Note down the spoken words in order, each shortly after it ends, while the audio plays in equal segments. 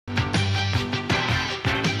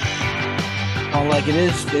Calling like it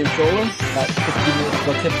is, Dave Scholler. Got 15 minutes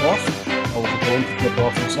till tip off. We'll go into tip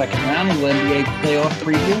off in the second round. A little NBA playoff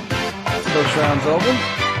preview. First round's over.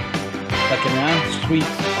 Second round, sweet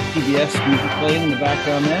PBS music playing in the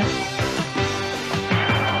background there.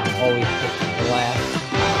 Always just the last.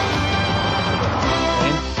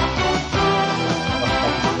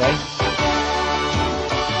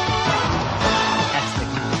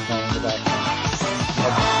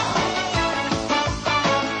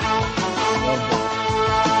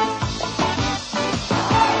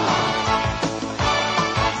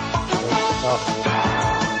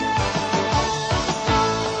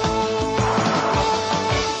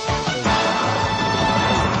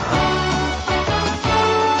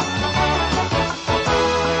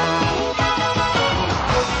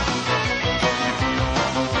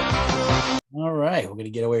 We're going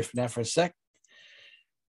to get away from that for a sec.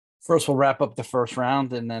 First, we'll wrap up the first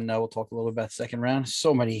round, and then we'll talk a little bit about the second round.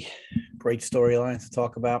 So many great storylines to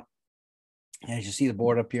talk about. As you see the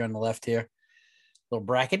board up here on the left here, little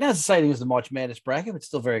bracket. Not as exciting as the March Madness bracket, but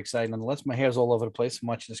still very exciting nonetheless. My hair's all over the place. I'm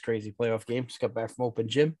watching this crazy playoff game. Just got back from open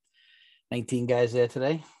gym. 19 guys there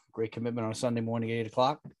today. Great commitment on a Sunday morning at 8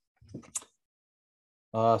 o'clock.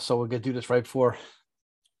 So we're going to do this right before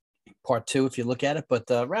part two, if you look at it. But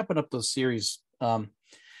wrapping up those series,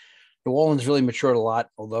 New Orleans really matured a lot,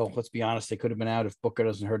 although let's be honest, they could have been out if Booker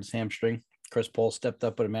doesn't hurt his hamstring. Chris Paul stepped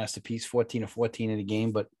up with a masterpiece, 14 of 14 in the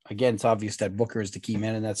game. But again, it's obvious that Booker is the key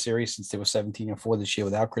man in that series since they were 17-4 this year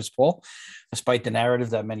without Chris Paul, despite the narrative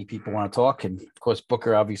that many people want to talk. And of course,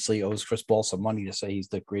 Booker obviously owes Chris Paul some money to say he's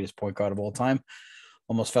the greatest point guard of all time.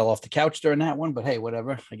 Almost fell off the couch during that one, but hey,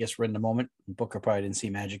 whatever. I guess we're in the moment. Booker probably didn't see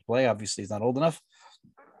Magic play. Obviously, he's not old enough.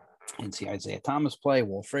 Didn't see Isaiah Thomas play,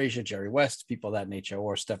 Walt Frazier, Jerry West, people of that nature,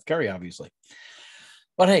 or Steph Curry, obviously.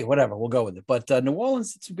 But hey, whatever, we'll go with it. But New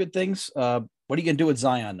Orleans did some good things. What are you going to do with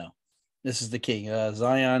Zion, though? This is the key.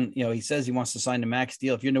 Zion, he says he wants to sign the max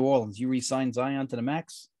deal. If you're New Orleans, you re-sign Zion to the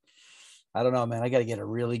max? I don't know, man. I got to get a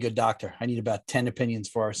really good doctor. I need about 10 opinions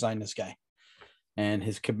before I sign this guy. And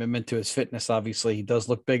his commitment to his fitness, obviously, he does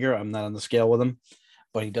look bigger. I'm not on the scale with him,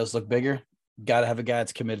 but he does look bigger. Got to have a guy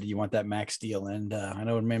that's committed. You want that max deal. And I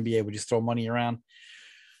know in NBA, we just throw money around.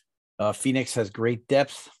 Phoenix has great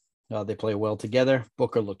depth. They play well together.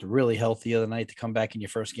 Booker looked really healthy the other night to come back in your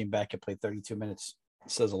first game back and play 32 minutes.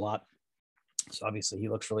 It says a lot. So obviously he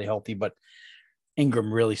looks really healthy, but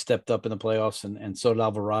Ingram really stepped up in the playoffs and so did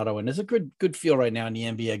Alvarado. And there's a good feel right now in the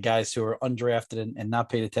NBA, guys who are undrafted and not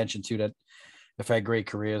paid attention to that have had great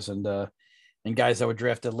careers. And guys that were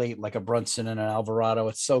drafted late, like a Brunson and an Alvarado.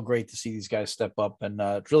 It's so great to see these guys step up. And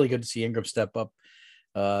it's really good to see Ingram step up.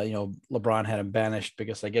 LeBron had him banished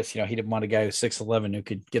because I guess, he didn't want a guy who's 6'11" who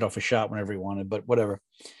could get off a shot whenever he wanted, but whatever.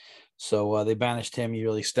 So they banished him. He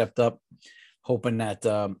really stepped up, hoping that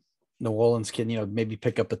New Orleans can, maybe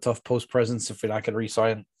pick up a tough post presence if they're not going to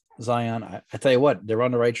re-sign Zion. I tell you what, they're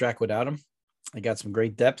on the right track without him. They got some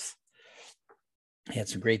great depth. He had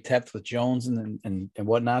some great depth with Jones and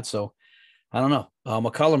whatnot. So I don't know.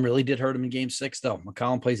 McCollum really did hurt him in game 6, though.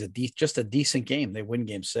 McCollum plays just a decent game. They win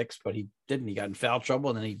game 6, but he didn't. He got in foul trouble,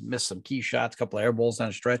 and then he missed some key shots, a couple of air balls down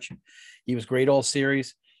a stretch. He was great all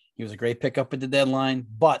series. He was a great pickup at the deadline,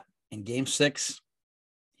 but in game 6,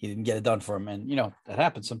 he didn't get it done for him. And, that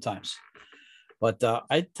happens sometimes. But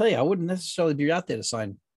I tell you, I wouldn't necessarily be out there to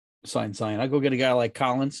sign Zion. I'd go get a guy like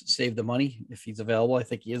Collins, save the money if he's available. I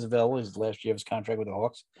think he is available. He's the last year of his contract with the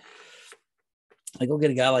Hawks. I go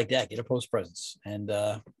get a guy like that, get a post presence, and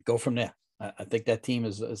go from there. I think that team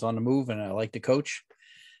is on the move, and I like the coach.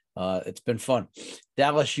 It's been fun.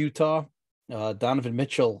 Dallas, Utah. Donovan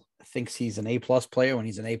Mitchell thinks he's an A+ player when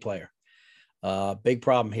he's an A player. Big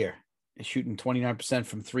problem here. He's shooting 29%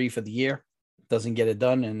 from 3 for the year. Doesn't get it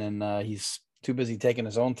done, and then he's too busy taking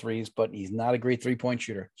his own threes, but he's not a great 3-point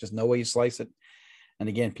shooter. Just no way you slice it. And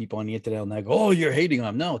again, people on the internet will now go, oh, you're hating on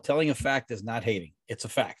him. No, telling a fact is not hating. It's a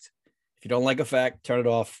fact. If you don't like a fact, turn it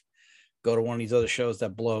off. Go to one of these other shows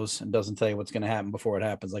that blows and doesn't tell you what's going to happen before it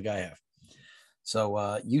happens, like I have.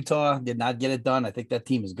 So Utah did not get it done. I think that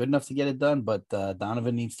team is good enough to get it done, but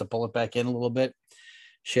Donovan needs to pull it back in a little bit.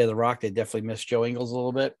 Share the rock. They definitely missed Joe Ingles a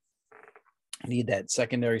little bit. Need that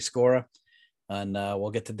secondary scorer. And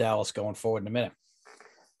we'll get to Dallas going forward in a minute.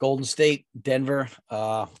 Golden State, Denver,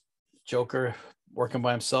 Joker working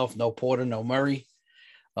by himself. No Porter, no Murray.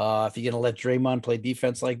 If you're going to let Draymond play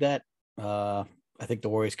defense like that, I think the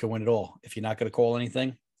Warriors can win it all. If you're not going to call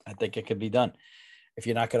anything, I think it could be done. If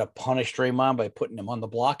you're not going to punish Draymond by putting him on the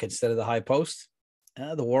block instead of the high post,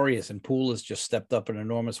 the Warriors and Poole has just stepped up in an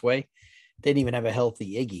enormous way. They didn't even have a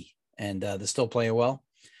healthy Iggy, and they're still playing well.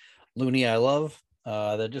 Looney, I love.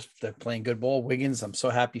 They're playing good ball. Wiggins, I'm so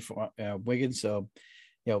happy for Wiggins. So,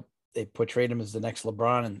 they portrayed him as the next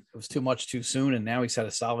LeBron, and it was too much too soon. And now he's had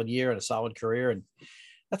a solid year and a solid career, and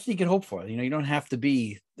that's what you can hope for. You don't have to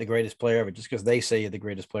be the greatest player ever just because they say you're the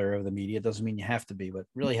greatest player of the media. It doesn't mean you have to be. But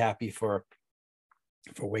really happy for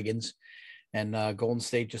Wiggins, and Golden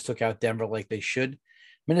State just took out Denver like they should.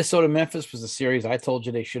 Minnesota Memphis was a series I told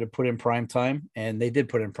you they should have put in prime time, and they did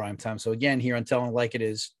put in prime time. So again, here on Telling Like It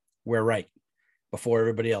Is, we're right before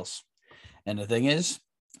everybody else. And the thing is,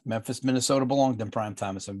 Memphis, Minnesota belonged in prime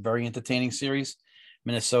time. It's a very entertaining series.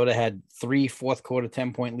 Minnesota had 3 fourth quarter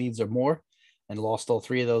 10-point leads or more and lost all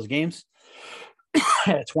 3 of those games.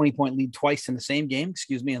 Had a 20-point lead twice in the same game,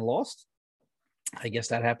 and lost. I guess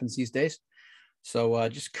that happens these days. So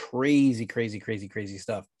just crazy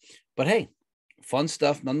stuff. But hey, fun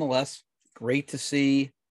stuff nonetheless. Great to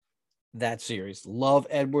see that series. Love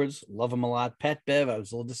Edwards. Love him a lot. Pat Bev, I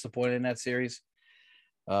was a little disappointed in that series.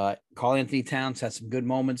 Karl-Anthony Towns had some good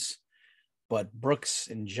moments, but Brooks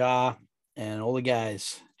and Ja and all the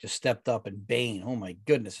guys just stepped up. And Bane, oh my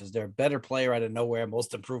goodness, is there a better player out of nowhere,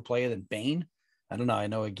 most improved player than Bane? I don't know. I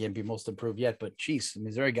know it can't be most improved yet, but geez,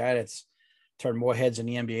 is there a guy that's turned more heads in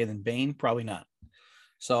the NBA than Bane? Probably not.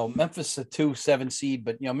 So Memphis a 2-7 seed,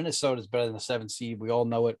 but Minnesota's better than a 7 seed. We all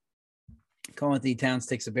know it. Karl-Anthony Towns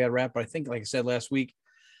takes a bad rap, but I think, like I said last week,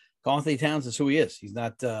 Karl-Anthony Towns is who he is. He's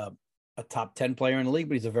not a top 10 player in the league,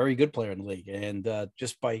 but he's a very good player in the league. And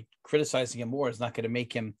just by criticizing him more is not going to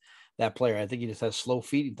make him that player. I think he just has slow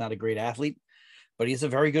feet. He's not a great athlete, but he's a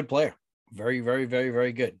very good player. Very, very, very,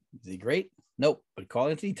 very good. Is he great? Nope. But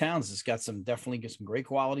Karl-Anthony Towns has got definitely some great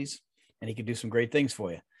qualities, and he can do some great things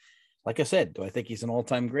for you. Like I said, do I think he's an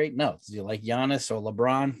all-time great? No. Does he like Giannis or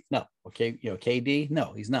LeBron? No. Okay, KD?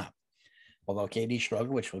 No, he's not. Although KD struggled,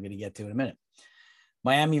 which we're going to get to in a minute.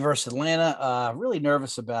 Miami versus Atlanta. Really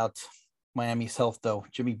nervous about Miami's health, though.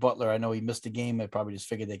 Jimmy Butler, I know he missed a game. I probably just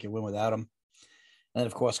figured they could win without him. And then,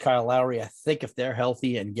 of course, Kyle Lowry. I think if they're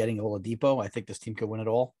healthy and getting Oladipo, I think this team could win it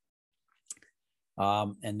all.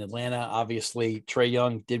 And Atlanta, obviously, Trae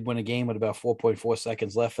Young did win a game with about 4.4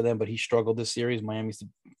 seconds left for them, but he struggled this series. Miami's the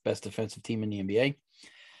best defensive team in the NBA.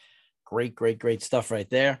 Great stuff right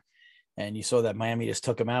there. And you saw that Miami just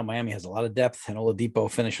took him out. Miami has a lot of depth, and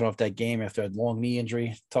Oladipo finishing off that game after a long knee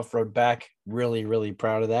injury, tough road back. Really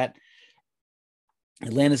proud of that.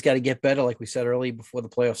 Atlanta's got to get better. Like we said early before the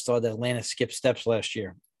playoffs started, Atlanta skipped steps last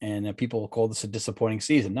year, and people will call this a disappointing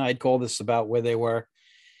season. No, I'd call this about where they were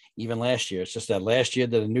even last year. It's just that last year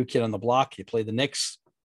that a new kid on the block, he played the Knicks.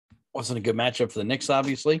 Wasn't a good matchup for the Knicks,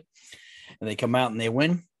 obviously. And they come out and they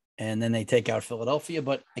win, and then they take out Philadelphia.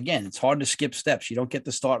 But again, it's hard to skip steps. You don't get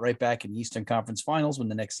to start right back in the Eastern Conference Finals when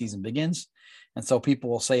the next season begins. And so people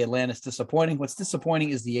will say Atlanta's disappointing. What's disappointing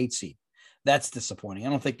is the 8 seed. That's disappointing. I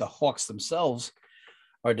don't think the Hawks themselves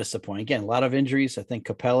are disappointing. Again, a lot of injuries. I think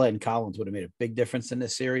Capella and Collins would have made a big difference in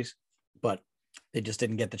this series, but they just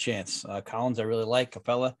didn't get the chance. Collins, I really like.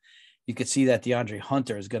 Capella, you could see that DeAndre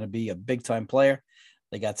Hunter is going to be a big time player.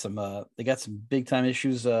 They got some big time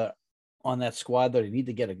issues on that squad, though. They need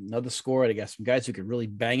to get another scorer. They got some guys who can really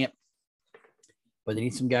bang it, but they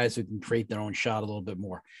need some guys who can create their own shot a little bit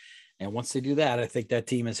more. And once they do that, I think that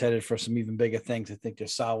team is headed for some even bigger things. I think they're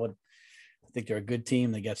solid. I think they're a good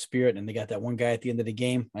team. They got spirit, and they got that one guy at the end of the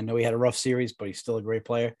game. I know he had a rough series, but he's still a great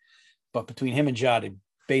player. But between him and Ja, they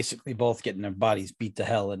basically both getting their bodies beat to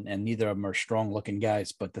hell, and neither of them are strong-looking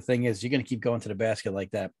guys. But the thing is, you're going to keep going to the basket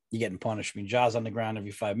like that, you're getting punished. I mean, Ja's on the ground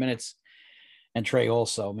every 5 minutes, and Trae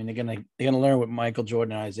also. I mean, they're gonna learn what Michael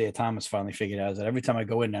Jordan and Isaiah Thomas finally figured out, is that every time I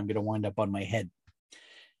go in, I'm going to wind up on my head.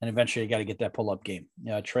 And eventually, you got to get that pull-up game.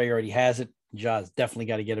 Trae already has it. Ja's definitely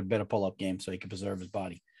got to get a better pull-up game so he can preserve his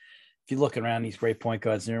body. If you look around these great point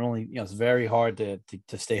guards, they're only, it's very hard to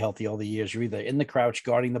stay healthy all the years. You're either in the crouch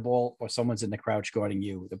guarding the ball, or someone's in the crouch guarding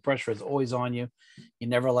you. The pressure is always on you. You're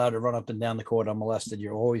never allowed to run up and down the court unmolested.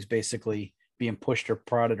 You're always basically being pushed or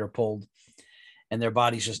prodded or pulled, and their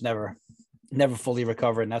bodies just never fully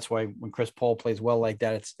recover. And that's why when Chris Paul plays well like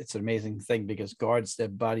that, it's an amazing thing, because guards, their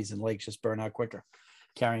bodies and legs just burn out quicker,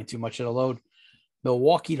 carrying too much of the load.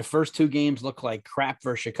 Milwaukee, the first 2 games looked like crap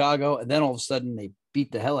versus Chicago, and then all of a sudden they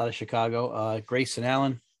beat the hell out of Chicago. Grayson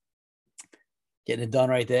Allen getting it done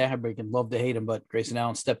right there. Everybody can love to hate him, but Grayson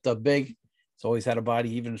Allen stepped up big. He's always had a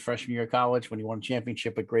body, even his freshman year of college when he won a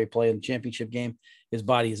championship, a great play in the championship game. His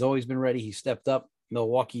body has always been ready. He stepped up.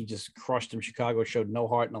 Milwaukee just crushed him. Chicago showed no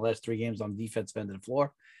heart in the last 3 games on the defensive end of the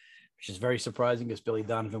floor, which is very surprising, because Billy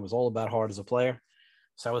Donovan was all about heart as a player.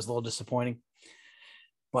 So that was a little disappointing.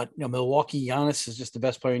 But, Milwaukee, Giannis is just the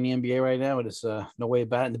best player in the NBA right now. It is no way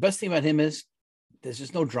about it. And the best thing about him is there's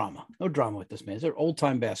just no drama with this man. He's an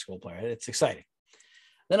old-time basketball player. It's exciting.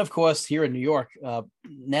 Then, of course, here in New York,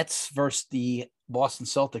 Nets versus the Boston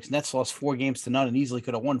Celtics. Nets lost 4-0 and easily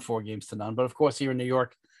could have won 4-0. But, of course, here in New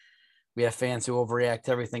York, we have fans who overreact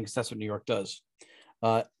to everything because that's what New York does.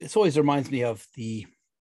 This always reminds me of the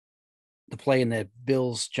play in the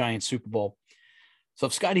Bills-Giants Super Bowl. So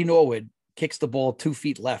if Scotty Norwood kicks the ball 2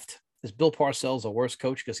 feet left, is Bill Parcells a worse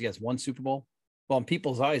coach because he has one Super Bowl? Well, in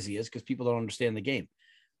people's eyes, he is because people don't understand the game.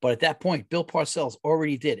 But at that point, Bill Parcells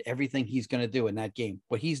already did everything he's going to do in that game.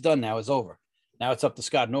 What he's done now is over. Now it's up to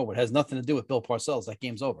Scott Norwood. It has nothing to do with Bill Parcells. That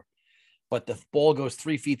game's over. But the ball goes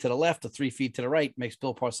 3 feet to the left or 3 feet to the right, makes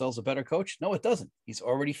Bill Parcells a better coach? No, it doesn't. He's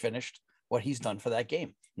already finished what he's done for that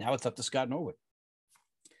game. Now it's up to Scott Norwood.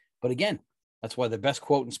 But again, that's why the best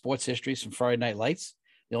quote in sports history is from Friday Night Lights.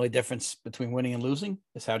 The only difference between winning and losing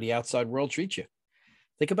is how the outside world treats you.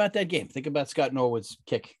 Think about that game. Think about Scott Norwood's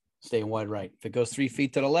kick staying wide right. If it goes 3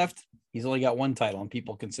 feet to the left, he's only got one title, and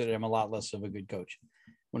people consider him a lot less of a good coach,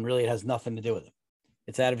 when really it has nothing to do with him.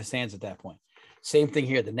 It's out of his hands at that point. Same thing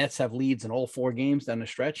here. The Nets have leads in all 4 games down the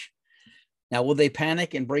stretch. Now, will they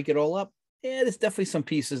panic and break it all up? Yeah, there's definitely some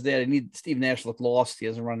pieces there. They need Steve Nash look lost. He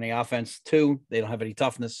doesn't run any offense. 2, they don't have any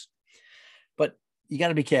toughness. But you got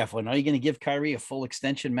to be careful. And are you going to give Kyrie a full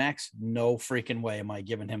extension max? No freaking way am I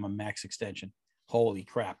giving him a max extension. Holy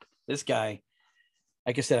crap. This guy,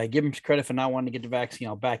 like I said, I give him credit for not wanting to get the vaccine.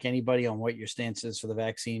 I'll back anybody on what your stance is for the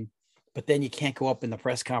vaccine. But then you can't go up in the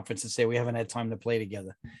press conference and say, we haven't had time to play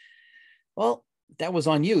together. Well, that was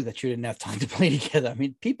on you that you didn't have time to play together. I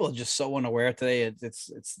mean, people are just so unaware today.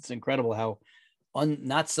 It's incredible how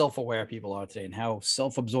not self-aware people are today and how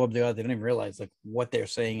self-absorbed they are. They don't even realize like what they're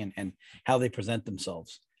saying and how they present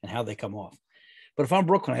themselves and how they come off. But if I'm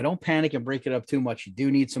Brooklyn, I don't panic and break it up too much. You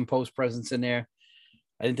do need some post presence in there.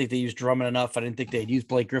 I didn't think they used Drummond enough. I didn't think they'd used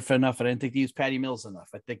Blake Griffin enough. I didn't think they used Patty Mills enough.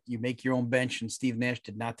 I think you make your own bench, and Steve Nash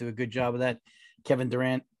did not do a good job of that. Kevin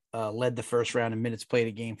Durant led the first round in minutes played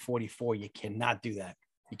a game, 44. You cannot do that.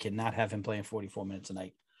 You cannot have him playing 44 minutes a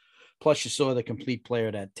night. Plus, you saw the complete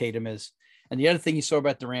player that Tatum is. And the other thing you saw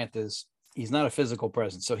about Durant is he's not a physical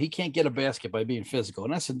presence. So he can't get a basket by being physical.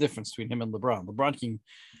 And that's the difference between him and LeBron. LeBron can,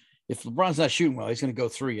 if LeBron's not shooting well, he's going to go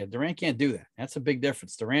 3. Durant can't do that. That's a big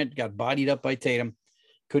difference. Durant got bodied up by Tatum,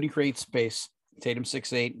 couldn't create space. Tatum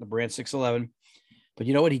 6'8", LeBron 6'11". But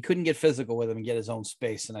you know what? He couldn't get physical with him and get his own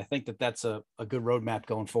space. And I think that that's a good roadmap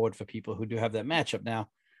going forward for people who do have that matchup. Now,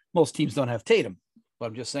 most teams don't have Tatum, but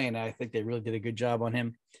I'm just saying I think they really did a good job on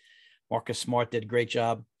him. Marcus Smart did a great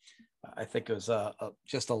job. I think it was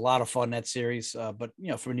just a lot of fun, that series. But, you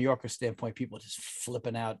know, from a New Yorker standpoint, people just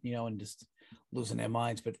flipping out, you know, and just losing their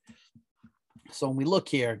minds. But so when we look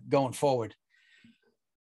here going forward,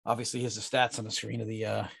 obviously here's the stats on the screen of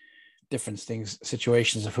the different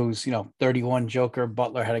situations of who's, you know, 31 Joker.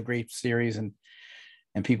 Butler had a great series and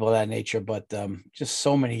people of that nature. But just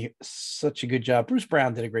such a good job. Bruce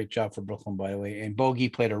Brown did a great job for Brooklyn, by the way. And Bogey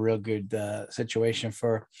played a real good situation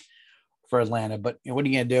for Atlanta. But you know, what are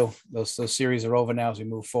you going to do? Those series are over now as we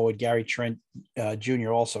move forward. Gary Trent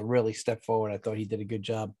Jr. also really stepped forward. I thought he did a good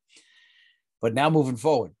job. But now moving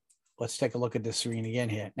forward, let's take a look at this screen again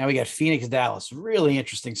here. Now we got Phoenix, Dallas. Really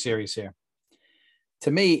interesting series here.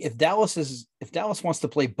 To me, if Dallas wants to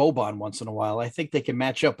play Boban once in a while, I think they can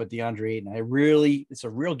match up with DeAndre Ayton. It's a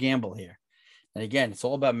real gamble here. And again, it's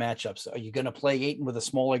all about matchups. Are you going to play Ayton with a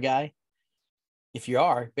smaller guy? If you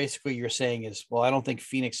are, basically you're saying is, well, I don't think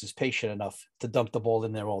Phoenix is patient enough to dump the ball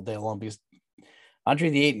in there all day long, because Andre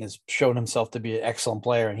Ayton has shown himself to be an excellent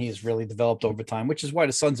player, and he has really developed over time, which is why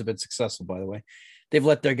the Suns have been successful, by the way. They've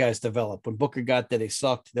let their guys develop. When Booker got there, they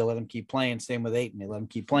sucked. They let him keep playing. Same with Ayton. They let him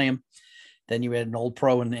keep playing. Then you had an old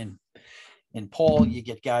pro in Paul. You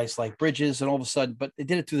get guys like Bridges, and all of a sudden, but they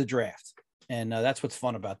did it through the draft. And that's what's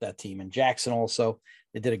fun about that team. And Jackson also,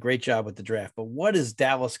 they did a great job with the draft. But what is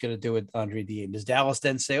Dallas going to do with Andre Ayton? Does Dallas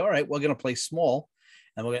then say, all right, we're going to play small,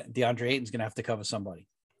 and DeAndre Ayton's going to have to cover somebody?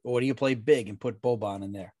 Or do you play big and put Boban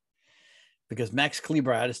in there? Because Max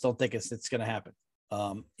Kleber, I just don't think it's going to happen.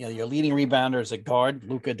 You know, your leading rebounder is a guard,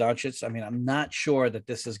 Luka Doncic. I mean, I'm not sure that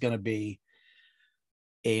this is going to be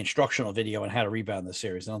a instructional video on how to rebound this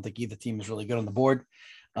series. I don't think either team is really good on the board.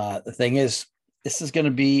 The thing is, this is going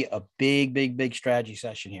to be a big strategy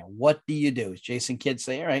session here. What do you do? Is Jason Kidd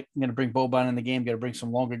say, all right, I'm going to bring Boban in the game, got to bring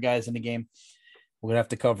some longer guys in the game. We're going to have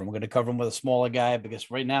to cover him. We're going to cover him with a smaller guy, because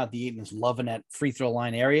right now Ayton is loving that free throw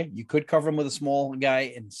line area. You could cover him with a small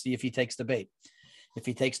guy and see if he takes the bait. If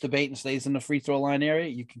he takes the bait and stays in the free throw line area,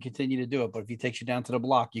 you can continue to do it. But if he takes you down to the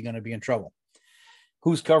block, you're going to be in trouble.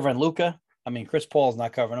 Who's covering Luka? I mean, Chris Paul's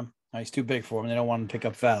not covering him. He's too big for him. They don't want him to pick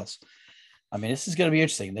up fouls. I mean, this is going to be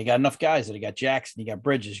interesting. They got enough guys. They got Jackson, you got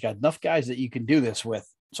Bridges, you got enough guys that you can do this with.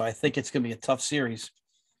 So I think it's going to be a tough series.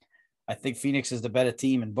 I think Phoenix is the better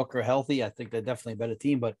team and Booker healthy. I think they're definitely a better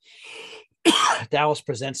team, but Dallas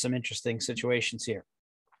presents some interesting situations here.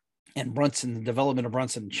 And Brunson, the development of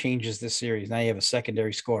Brunson changes this series. Now you have a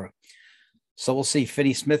secondary scorer. So we'll see.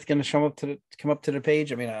 Finney Smith going to come up to the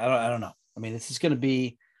page. I mean, I don't know. I mean, this is going to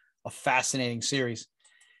be a fascinating series.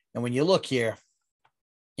 And when you look here,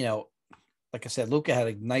 like I said, Luka had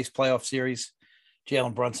a nice playoff series.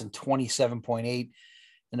 Jalen Brunson, 27.8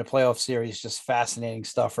 in the playoff series. Just fascinating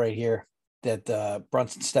stuff right here that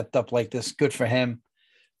Brunson stepped up like this. Good for him.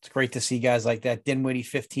 It's great to see guys like that. Dinwiddie,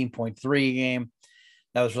 15.3 a game.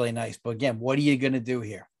 That was really nice. But again, what are you going to do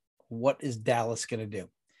here? What is Dallas going to do?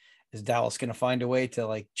 Is Dallas going to find a way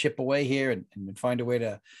to chip away here and find a way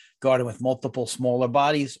to guard him with multiple smaller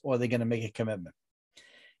bodies, or are they going to make a commitment?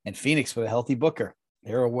 And Phoenix with a healthy Booker,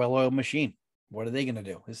 they're a well-oiled machine. What are they going to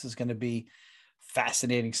do? This is going to be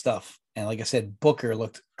fascinating stuff. And like I said, Booker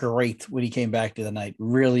looked great when he came back to the night.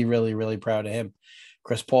 Really, really, really proud of him.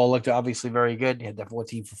 Chris Paul looked obviously very good. He had that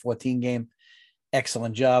 14 for 14 game.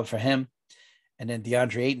 Excellent job for him. And then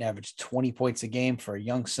DeAndre Ayton averaged 20 points a game for a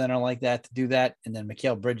young center like that to do that. And then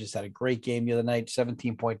Mikal Bridges had a great game the other night,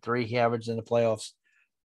 17.3 he averaged in the playoffs.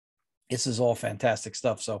 This is all fantastic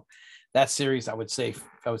stuff. So that series, I would say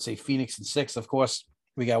Phoenix in 6. Of course,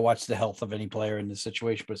 we got to watch the health of any player in this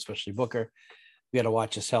situation, but especially Booker. We got to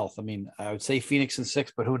watch his health. I mean, I would say Phoenix in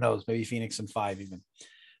 6, but who knows? Maybe Phoenix in 5 even.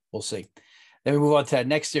 We'll see. Then we move on to that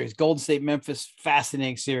next series, Golden State, Memphis.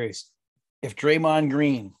 Fascinating series. If Draymond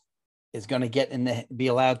Green is going to be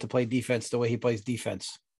allowed to play defense the way he plays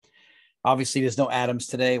defense. Obviously, there's no Adams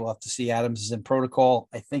today. We'll have to see. Adams is in protocol.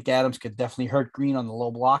 I think Adams could definitely hurt Green on the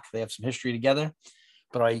low block. They have some history together.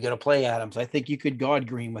 But are you going to play Adams? I think you could guard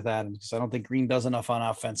Green with Adams because I don't think Green does enough on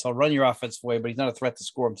offense. He'll run your offensive way, but he's not a threat to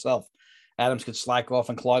score himself. Adams could slack off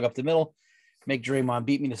and clog up the middle, make Draymond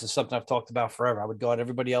beat me. This is something I've talked about forever. I would guard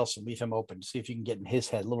everybody else and leave him open to see if you can get in his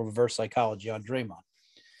head, a little reverse psychology on Draymond.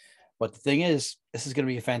 But the thing is, this is going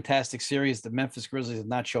to be a fantastic series. The Memphis Grizzlies have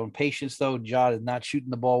not shown patience, though. Ja is not shooting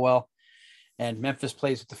the ball well. And Memphis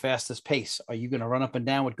plays with the fastest pace. Are you going to run up and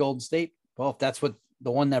down with Golden State? Well, if that's what the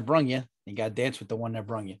one that brung you, you got to dance with the one that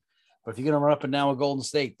brung you. But if you're going to run up and down with Golden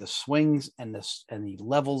State, the swings and the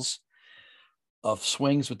levels of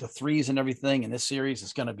swings with the threes and everything in this series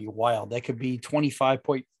is going to be wild. That could be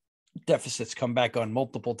 25-point deficits come back on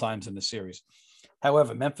multiple times in the series.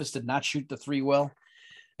 However, Memphis did not shoot the three well.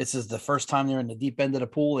 This is the first time they're in the deep end of the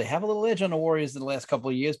pool. They have a little edge on the Warriors in the last couple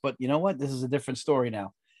of years, but you know what? This is a different story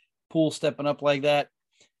now. Poole stepping up like that.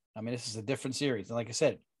 I mean, this is a different series. And like I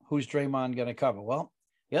said, who's Draymond going to cover? Well,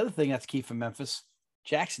 the other thing that's key for Memphis,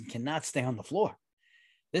 Jackson cannot stay on the floor.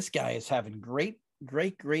 This guy is having great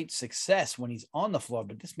success when he's on the floor,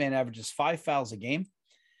 but this man averages 5 fouls a game.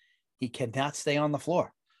 He cannot stay on the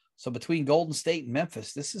floor. So between Golden State and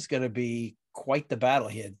Memphis, this is going to be quite the battle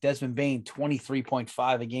here. Desmond Bane,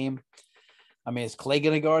 23.5 a game. I mean, is Clay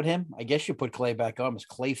going to guard him? I guess you put Clay back on. Is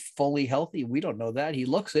Clay fully healthy? We don't know that. He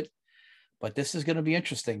looks it. But this is going to be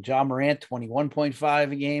interesting. Ja Morant,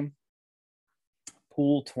 21.5 a game.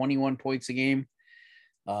 Poole, 21 points a game.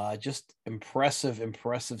 Just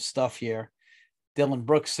impressive stuff here. Dylan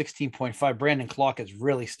Brooks, 16.5. Brandon Clark has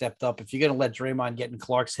really stepped up. If you're going to let Draymond get in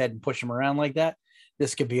Clark's head and push him around like that,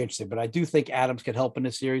 this could be interesting. But I do think Adams could help in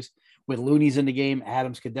this series. With Looney's in the game,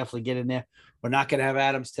 Adams could definitely get in there. We're not going to have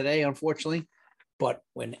Adams today, unfortunately. But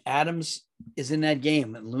when Adams is in that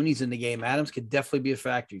game and Looney's in the game, Adams could definitely be a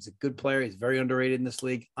factor. He's a good player. He's very underrated in this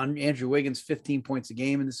league. Andrew Wiggins, 15 points a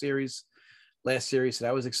game in the series, last series. So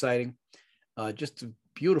that was exciting. Just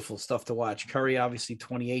beautiful stuff to watch. Curry, obviously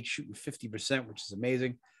 28, shooting 50%, which is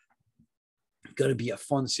amazing. Going to be a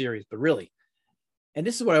fun series, but really, and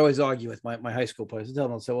this is what I always argue with my high school players. I tell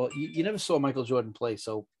them, say, well, you never saw Michael Jordan play.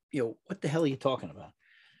 So, what the hell are you talking about?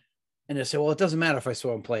 And they say, well, it doesn't matter if I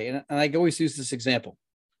saw him play. And I always use this example.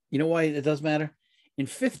 You know why it does matter? In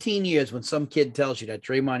 15 years, when some kid tells you that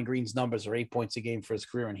Draymond Green's numbers are 8 points a game for his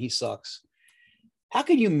career and he sucks, how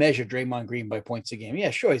can you measure Draymond Green by points a game?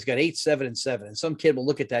 Yeah, sure, he's got 8, 7, and 7. And some kid will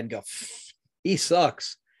look at that and go, he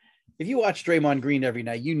sucks. If you watch Draymond Green every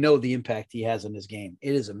night, you know the impact he has on his game.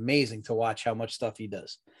 It is amazing to watch how much stuff he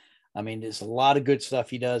does. I mean, there's a lot of good stuff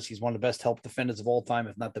he does. He's one of the best help defenders of all time,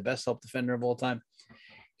 if not the best help defender of all time.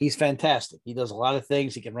 He's fantastic. He does a lot of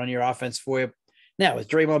things. He can run your offense for you. Now, is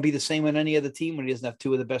Draymond be the same on any other team when he doesn't have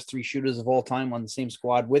 2 of the best 3 shooters of all time on the same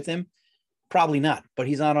squad with him? Probably not, but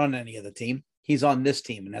he's not on any other team. He's on this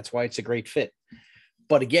team, and that's why it's a great fit.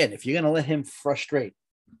 But again, if you're going to let him frustrate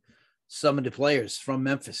some of the players from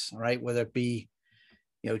Memphis, all right, whether it be,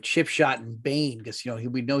 chip shot and Bane, because,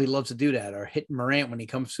 we know he loves to do that, or hitting Morant when he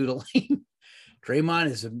comes through the lane, Draymond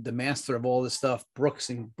is the master of all this stuff. Brooks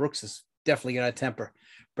is definitely got a temper.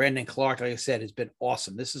 Brandon Clark, like I said, has been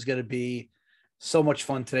awesome. This is going to be so much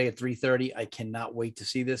fun today at 3:30. I cannot wait to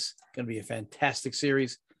see this. It's going to be a fantastic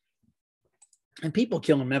series. And people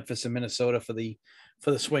killing Memphis and Minnesota for the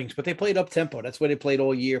swings, but they played up tempo. That's where they played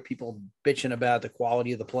all year. People bitching about the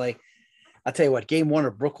quality of the play. I'll tell you what, game one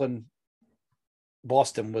of Brooklyn,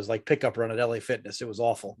 Boston was like pickup run at LA Fitness. It was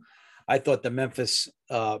awful. I thought the Memphis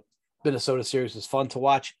Minnesota series was fun to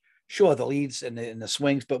watch. Sure, the leads and the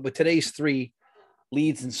swings, but with today's three,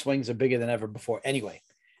 leads and swings are bigger than ever before. Anyway,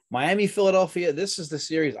 Miami, Philadelphia, this is the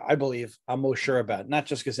series I believe I'm most sure about. Not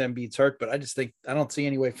just because Embiid's hurt, but I just think I don't see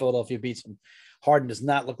any way Philadelphia beats them. Harden does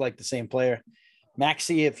not look like the same player.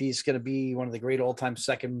 Maxey, if he's going to be one of the great all-time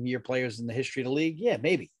second-year players in the history of the league, yeah,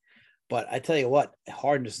 maybe. But I tell you what,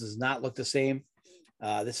 Harden just does not look the same.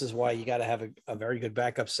 This is why you got to have a very good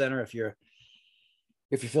backup center if you're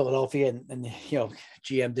Philadelphia, and you know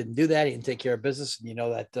GM didn't do that. He didn't take care of business, and you know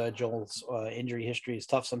that Joel's injury history is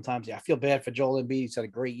tough sometimes. Yeah, I feel bad for Joel Embiid. He's had a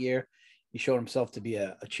great year. He showed himself to be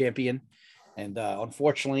a champion, and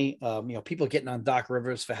unfortunately, people getting on Doc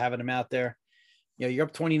Rivers for having him out there. You know, you're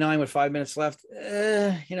up 29 with 5 minutes left.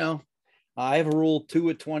 I have a rule: 2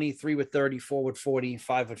 with 20, 3 with 30, 4 with 40,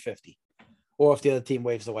 5 with 50. Or if the other team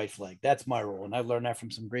waves the white flag. That's my rule. And I've learned that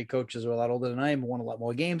from some great coaches who are a lot older than I am, who won a lot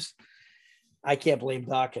more games. I can't blame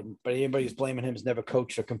Doc, but anybody who's blaming him has never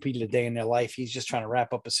coached or competed a day in their life. He's just trying to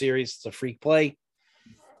wrap up a series. It's a freak play.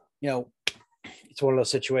 You know, it's one of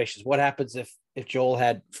those situations. What happens if Joel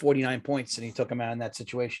had 49 points and he took him out in that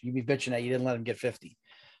situation? You'd be bitching that you didn't let him get 50.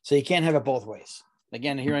 So you can't have it both ways.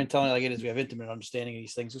 Again, here I'm telling you like it is, we have intimate understanding of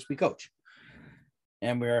these things as we coach.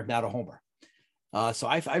 And we're not a homer. So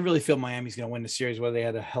I really feel Miami's going to win the series, whether they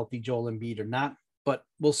had a healthy Joel Embiid or not. But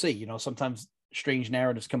we'll see. You know, sometimes strange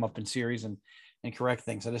narratives come up in series and correct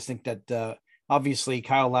things. I just think that obviously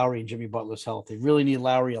Kyle Lowry and Jimmy Butler's health. They really need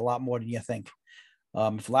Lowry a lot more than you think.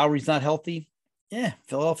 If Lowry's not healthy, yeah,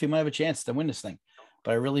 Philadelphia might have a chance to win this thing.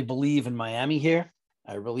 But I really believe in Miami here.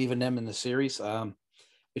 I believe in them in the series.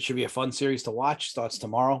 It should be a fun series to watch. Starts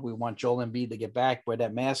tomorrow. We want Joel Embiid to get back, wear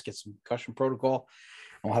that mask, get some concussion protocol.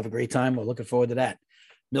 We'll have a great time. We're looking forward to that.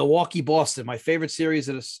 Milwaukee, Boston, my favorite series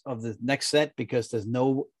of the next set, because there's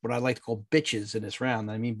no, what I like to call bitches in this round.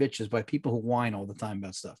 I mean, bitches by people who whine all the time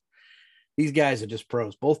about stuff. These guys are just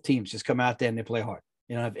pros. Both teams just come out there and they play hard.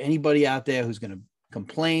 You don't have anybody out there who's going to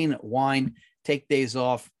complain, whine, take days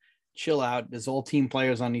off, chill out. There's all team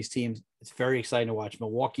players on these teams. It's very exciting to watch.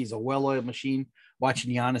 Milwaukee's a well-oiled machine.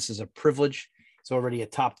 Watching Giannis is a privilege. It's already a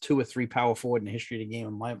top 2 or 3 power forward in the history of the game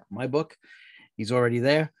in my book. He's already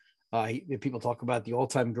there. People talk about the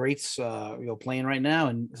all-time greats, playing right now,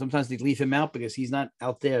 and sometimes they leave him out because he's not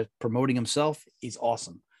out there promoting himself. He's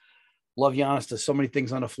awesome. Love Giannis. Does so many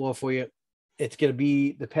things on the floor for you. It's going to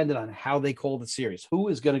be dependent on how they call the series. Who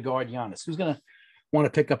is going to guard Giannis? Who's going to want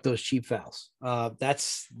to pick up those cheap fouls?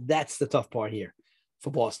 That's the tough part here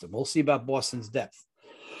for Boston. We'll see about Boston's depth.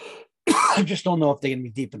 I just don't know if they're going to be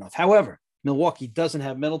deep enough. However, Milwaukee doesn't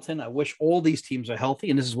have Middleton. I wish all these teams are healthy.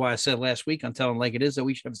 And this is why I said last week, I'm telling like it is, that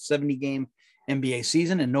we should have a 70-game NBA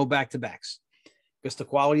season and no back-to-backs, because the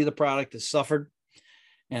quality of the product has suffered.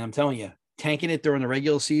 And I'm telling you, tanking it during the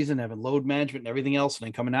regular season, having load management and everything else, and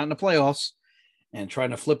then coming out in the playoffs and trying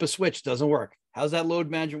to flip a switch doesn't work. How's that load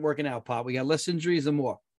management working out, Pop? We got less injuries and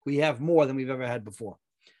more. We have more than we've ever had before.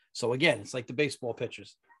 So again, it's like the baseball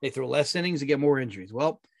pitchers. They throw less innings to get more injuries.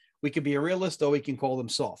 Well, we could be a realist, or we can call them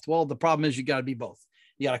soft. Well, the problem is you got to be both.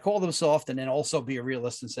 You got to call them soft and then also be a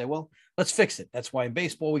realist and say, well, let's fix it. That's why in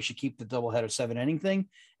baseball, we should keep the doubleheader 7-inning thing.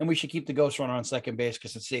 And we should keep the ghost runner on second base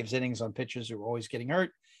because it saves innings on pitchers who are always getting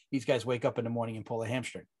hurt. These guys wake up in the morning and pull a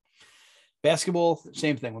hamstring. Basketball,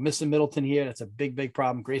 same thing. We're missing Middleton here. That's a big, big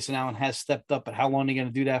problem. Grayson Allen has stepped up, but how long are they going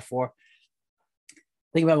to do that for?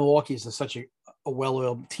 Think about Milwaukee is such a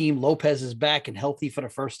well-oiled team. Lopez is back and healthy for the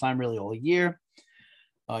first time really all year.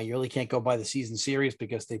 You really can't go by the season series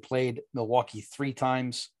because they played Milwaukee 3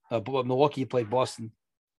 times. Milwaukee played Boston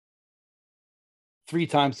 3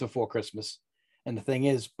 times before Christmas. And the thing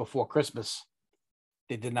is, before Christmas,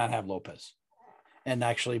 they did not have Lopez. And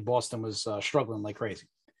actually, Boston was struggling like crazy.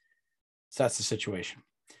 So that's the situation.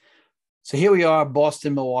 So here we are,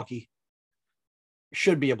 Boston, Milwaukee.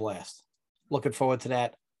 Should be a blast. Looking forward to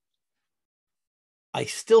that. I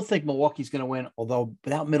still think Milwaukee's going to win, although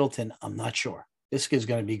without Middleton, I'm not sure. This is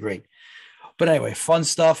going to be great. But anyway, fun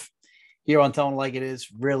stuff here on Telling Like It Is.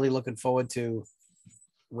 Really looking forward to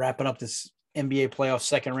wrapping up this NBA playoff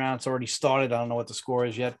second round. It's already started. I don't know what the score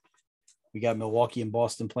is yet. We got Milwaukee and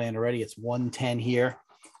Boston playing already. It's 1:10 here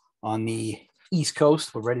on the East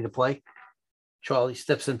Coast. We're ready to play. Charlie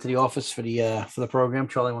steps into the office for the program.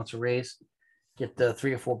 Charlie wants a raise. Get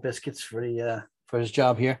 3 or 4 biscuits for his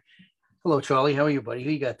job here. Hello, Charlie. How are you, buddy?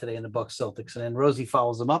 Who you got today in the Bucks Celtics? And then Rosie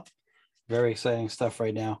follows him up. Very exciting stuff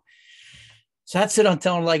right now. So that's it on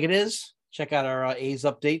Telling It Like It Is. Check out our A's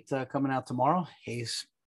update coming out tomorrow. A's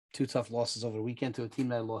 2 tough losses over the weekend to a team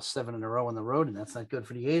that lost 7 in a row on the road, and that's not good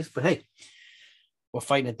for the A's. But hey, we're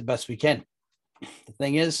fighting it the best we can. The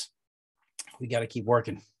thing is, we got to keep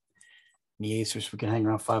working. The A's, if we can hang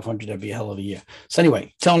around 500, that'd be a hell of a year. So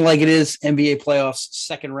anyway, Telling It Like It Is, NBA playoffs,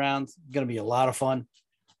 second round. Going to be a lot of fun.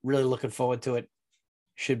 Really looking forward to it.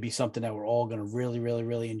 Should be something that we're all going to really, really,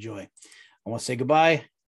 really enjoy. I want to say goodbye.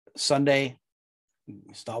 Sunday,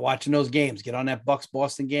 start watching those games. Get on that Bucks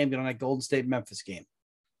Boston game. Get on that Golden State Memphis game.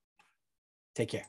 Take care.